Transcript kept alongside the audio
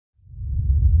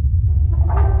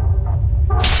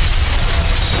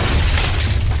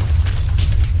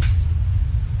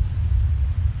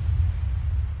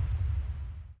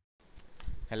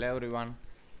Hello everyone,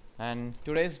 and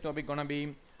today's topic gonna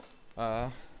be uh,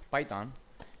 Python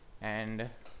and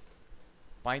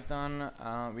Python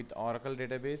with Oracle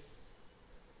database.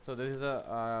 So this is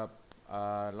a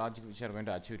logic which we are going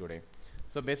to achieve today.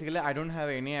 So basically, I don't have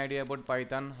any idea about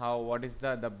Python. What is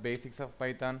the basics of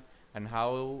Python and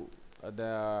how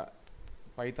the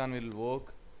Python will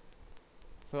work.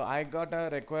 So I got a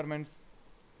requirements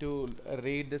to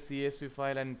read the CSV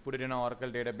file and put it in an Oracle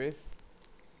database.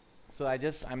 So I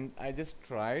just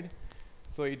tried.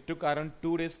 So it took around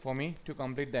 2 days for me to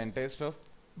complete the entire stuff.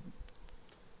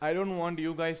 I don't want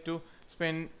you guys to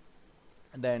spend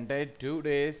the entire 2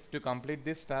 days to complete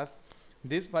this task.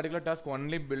 This particular task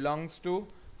only belongs to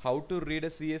how to read a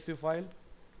CSV file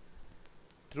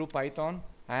through Python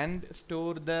and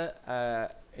store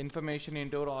the information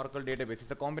into our Oracle database.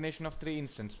 It's a combination of 3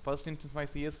 instances. First instance my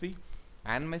CSV,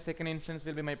 and my second instance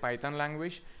will be my Python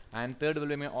language, and third will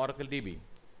be my Oracle DB.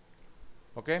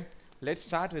 Okay, let's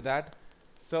start with that.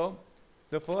 So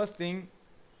the first thing,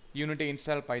 you need to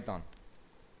install Python,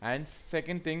 and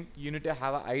second thing, you need to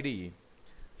have an IDE.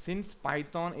 Since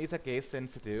Python is a case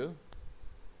sensitive,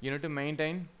 you need to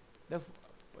maintain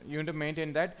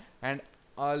that. And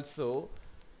also,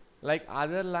 like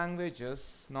other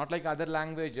languages, not like other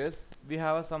languages, we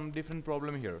have some different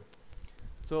problem here.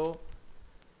 So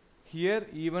here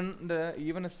even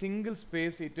a single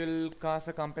space, it will cause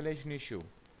a compilation issue.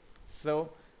 So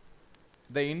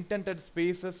the intended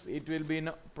spaces, it will be in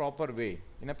a proper way,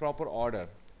 in a proper order.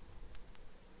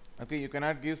 Okay, you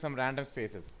cannot give some random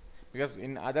spaces, because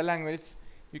in other languages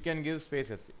you can give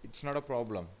spaces. It's not a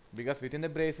problem, because within the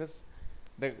braces,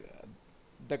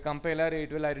 the compiler,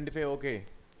 it will identify, okay,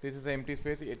 this is an empty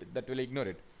space, that will ignore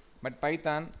it. But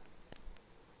Python,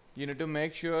 you need to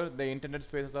make sure the intended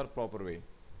spaces are proper way.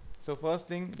 So first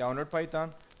thing, download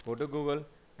Python, go to Google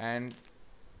and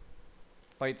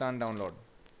Python download,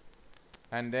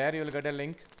 and there you will get a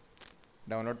link,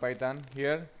 download Python.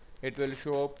 Here it will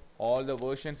show up all the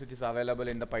versions which is available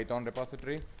in the Python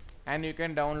repository, and you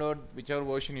can download whichever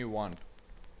version you want.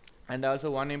 And also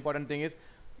one important thing is,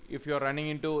 if you are running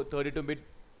into 32-bit,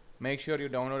 make sure you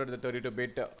downloaded the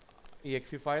 32-bit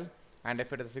exe file, and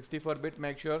if it is 64-bit,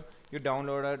 make sure you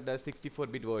downloaded the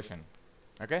 64-bit version.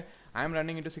 Okay, I am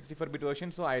running into 64-bit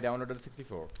version, so I downloaded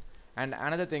 64. And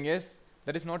another thing is,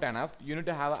 that is not enough, you need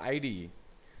to have an IDE.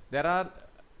 There are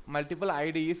multiple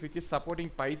IDEs which is supporting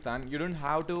Python. You don't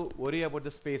have to worry about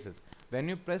the spaces. When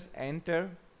you press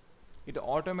enter, it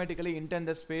automatically indent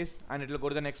the space and it will go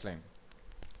to the next line.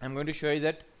 I'm going to show you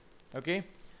that. Okay,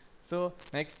 so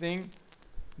next thing,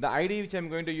 the IDE which I'm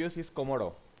going to use is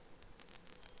Komodo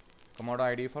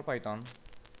IDE for Python.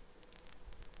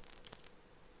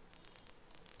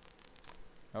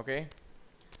 Okay,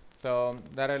 so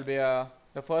there will be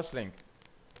the first link.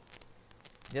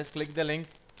 Just click the link,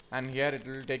 and here it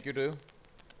will take you to,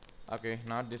 okay,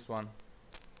 not this one.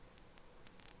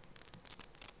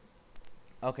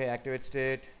 Okay, activate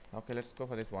state. Okay, let's go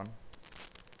for this one.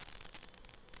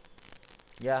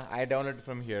 Yeah, I downloaded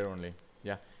from here only.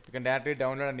 Yeah, you can directly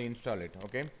download and install it.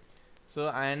 Okay, so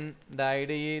and the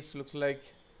IDE, it looks like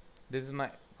this is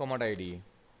my Komodo IDE.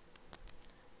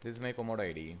 This is my Komodo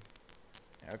IDE.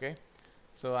 Okay,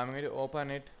 so I'm going to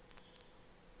open it.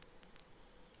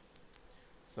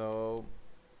 So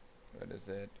what is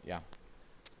it? Yeah,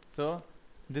 so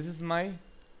this is my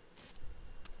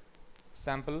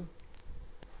sample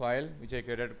file which I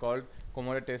created, called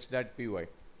Komodo test.py,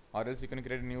 or else you can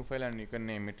create a new file and you can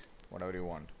name it whatever you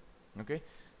want. Okay,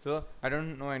 so I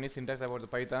don't know any syntax about the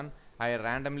Python. I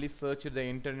randomly searched the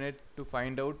internet to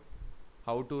find out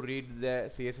how to read the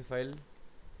CSV file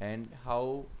and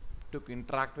how to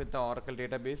interact with the Oracle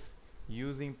database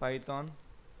using Python,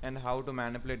 and how to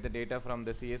manipulate the data from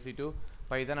the CSV to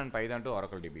Python and Python to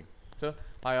Oracle DB. So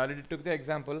I already took the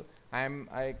example.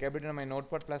 I kept it in my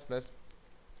Notepad++,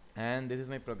 and this is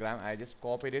my program. I just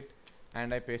copied it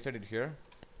and I pasted it here.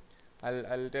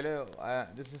 I'll tell you,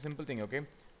 this is a simple thing. Okay,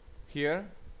 here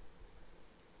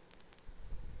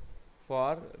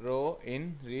for row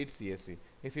in read CSV,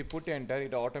 if you put enter,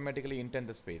 it automatically indent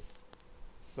the space.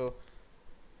 So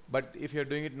but if you're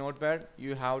doing it Notepad,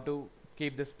 you have to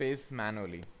keep the space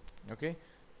manually. Okay,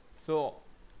 so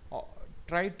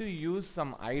try to use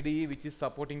some IDE which is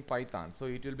supporting Python, so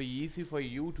it will be easy for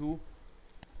you to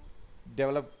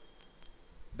develop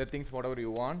the things whatever you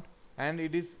want, and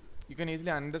you can easily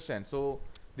understand. So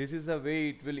this is the way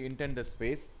it will indent the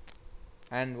space,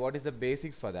 and what is the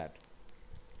basics for that.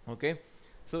 Okay,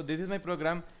 so this is my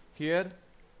program. Here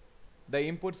the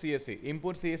import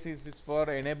CSV is for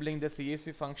enabling the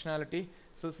CSV functionality.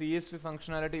 So CSV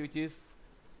functionality which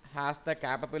has the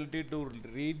capability to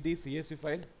read the CSV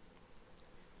file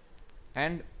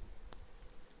And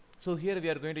so here we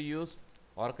are going to use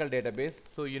Oracle database,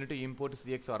 so you need to import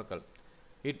CX Oracle.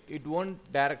 It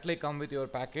won't directly come with your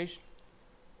package.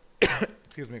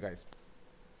 Excuse me guys.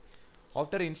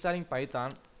 After installing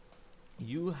Python,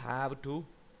 you have to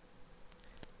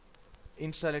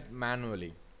install it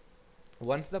manually.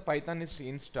 Once the Python is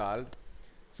installed,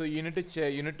 so you need to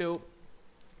check, you need to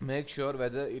make sure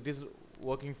whether it is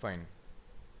working fine.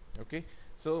 Okay,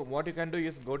 so what you can do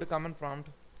is go to command prompt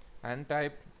and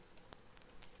type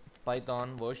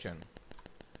Python version.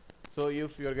 So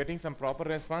if you are getting some proper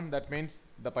response, that means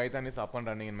the Python is up and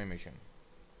running in my machine.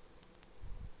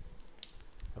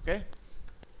 Okay,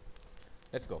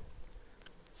 let's go.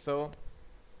 So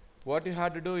what you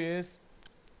have to do is,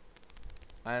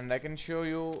 and I can show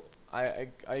you, I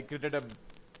created a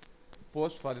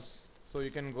post for this, so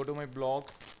you can go to my blog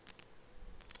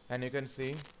and you can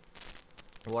see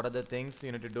what are the things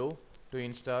you need to do to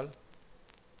install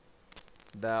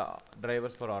the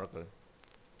drivers for Oracle.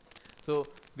 So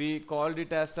we called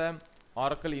it as a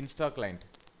Oracle Insta client.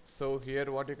 So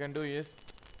here what you can do is,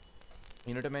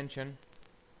 you need to mention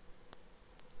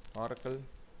Oracle,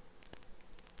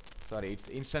 sorry, it's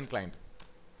instant client.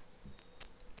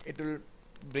 It will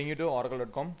bring you to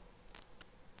oracle.com.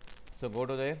 So go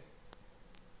to there.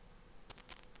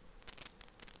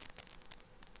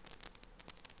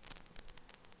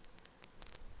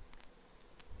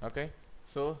 Okay,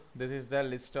 so this is the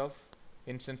list of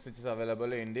instance which is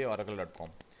available in the oracle.com.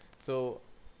 So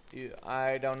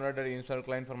I downloaded install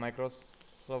client for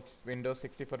Microsoft Windows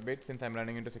 64-bit since I'm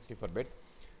running into 64-bit.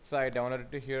 So I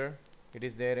downloaded it here. It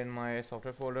is there in my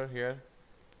software folder here.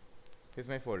 This is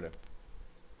my folder.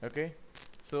 Okay,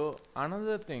 so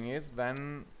another thing is,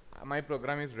 when my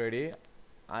program is ready,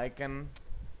 I can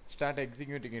start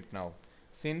executing it now.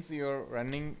 Since you're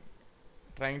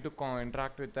trying to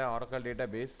interact with the Oracle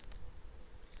database,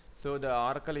 so the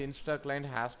Oracle Insta client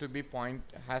has to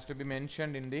be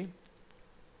mentioned in the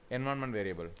environment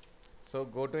variable. So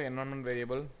go to environment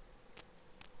variable,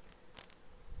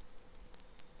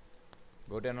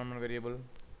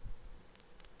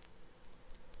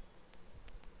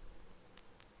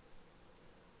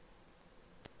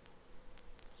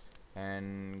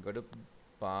 and go to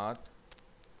path.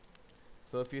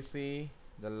 So if you see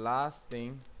the last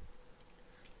thing,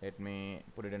 let me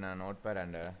put it in a notepad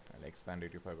and I'll expand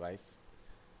it for you guys.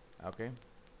 Okay,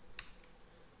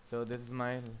 so this is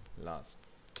my last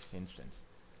instance.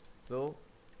 So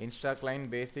Insta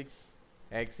client basics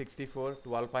x64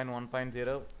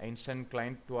 12.1.0 instant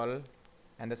client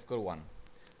 12_1.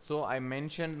 So I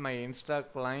mentioned my Insta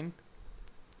client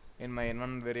in my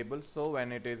environment variable, so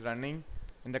when it is running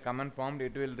in the command prompt,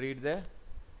 it will read the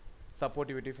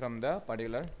supportivity from the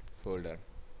particular folder.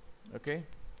 Okay,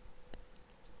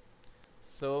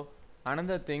 so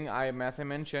another thing, as I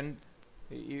mentioned,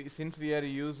 since we are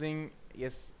using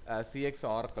CX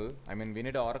Oracle, I mean we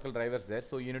need Oracle drivers there,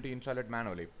 so you need to install it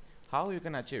manually. How you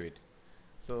can achieve it?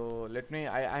 So let me,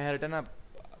 I have written a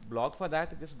blog for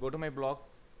that. Just go to my blog.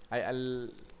 I'll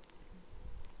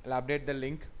update the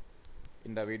link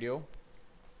in the video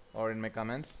or in my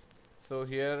comments. So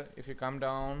here if you come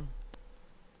down,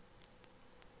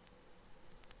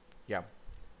 yeah,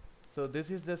 so this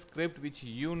is the script which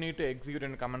you need to execute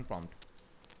in command prompt.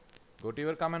 Go to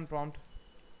your command prompt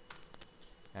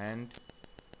and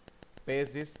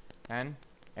paste this and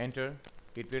enter.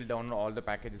 It will download all the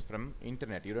packages from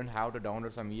internet. You don't have to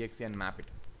download some exe and map it.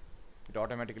 It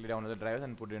automatically downloads the drivers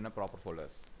and put it in a proper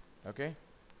folders. Okay,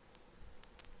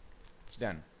 it's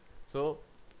done. So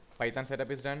Python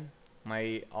setup is done,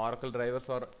 my Oracle drivers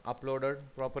are uploaded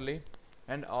properly,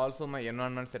 and also my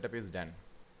environment setup is done.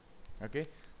 Okay,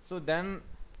 so then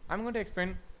I'm going to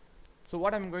explain. So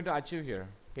what I'm going to achieve here,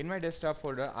 in my desktop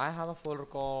folder I have a folder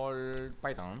called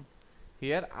Python.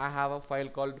 Here I have a file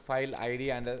called file id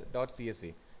and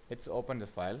 .csv. Let's open this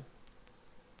file.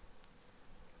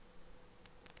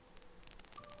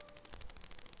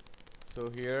 So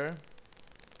here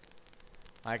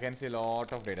I can see a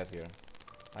lot of data here.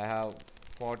 I have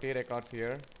 40 records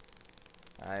here.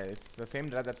 It's the same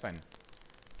data, that's fine.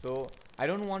 So I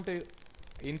don't want to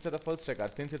insert the first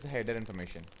record since it's a header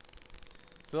information.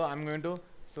 So I'm going to,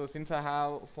 so since I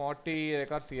have 40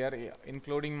 records here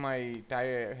including my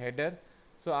header,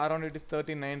 so around it is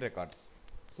 39 records.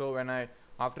 So when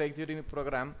after executing the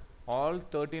program, all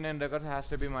 39 records has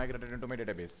to be migrated into my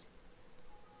database.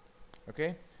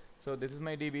 Okay, so this is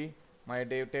my DB, my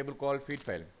table called feed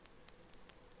file.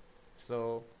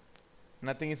 So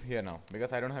nothing is here now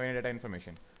because I don't have any data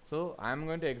information. So I'm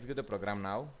going to execute the program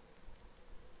now.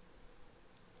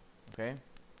 Okay,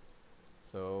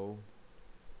 so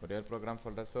go to your program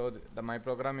folder. So my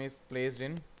program is placed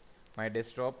in my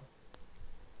desktop.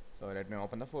 So let me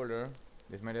open the folder.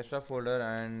 This is my desktop folder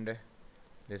and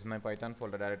this is my Python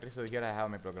folder directory. So here I have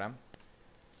my program.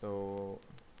 So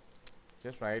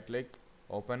just right click,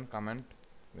 open comment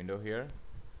window here.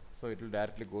 So it will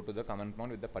directly go to the command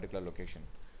prompt with the particular location.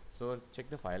 So check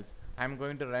the files. I am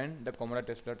going to run the commodore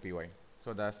test.py.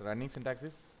 So the running syntax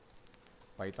is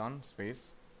Python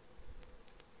space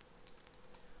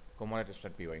commodore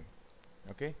test.py.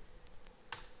 Okay.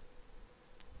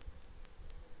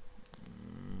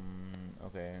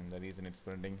 Okay, and the reason it's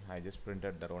printing, I just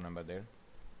printed the row number there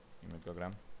in my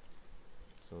program.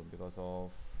 So because of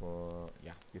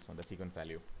yeah, this one, the sequence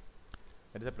value,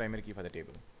 that is the primary key for the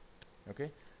table.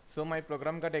 Okay, so my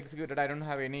program got executed. I don't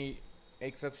have any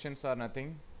exceptions or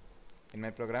nothing in my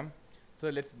program. So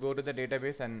let's go to the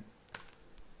database and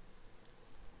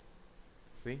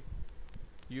see.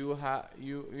 You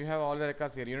have all the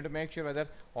records here. You need to make sure whether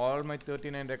all my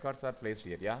 39 records are placed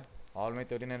here. Yeah, all my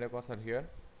 39 records are here.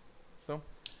 So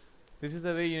this is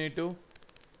the way you need to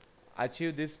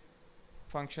achieve this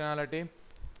functionality.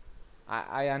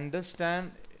 I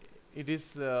understand it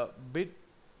is a bit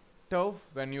tough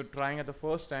when you're trying at the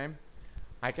first time.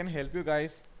 I can help you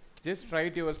guys. Just try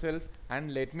it yourself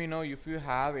and let me know if you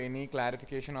have any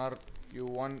clarification or you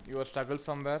want your struggle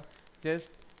somewhere.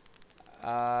 Just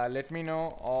let me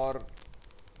know or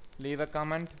leave a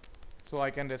comment so I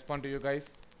can respond to you guys.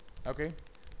 Okay,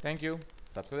 thank you.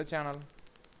 Subscribe the channel.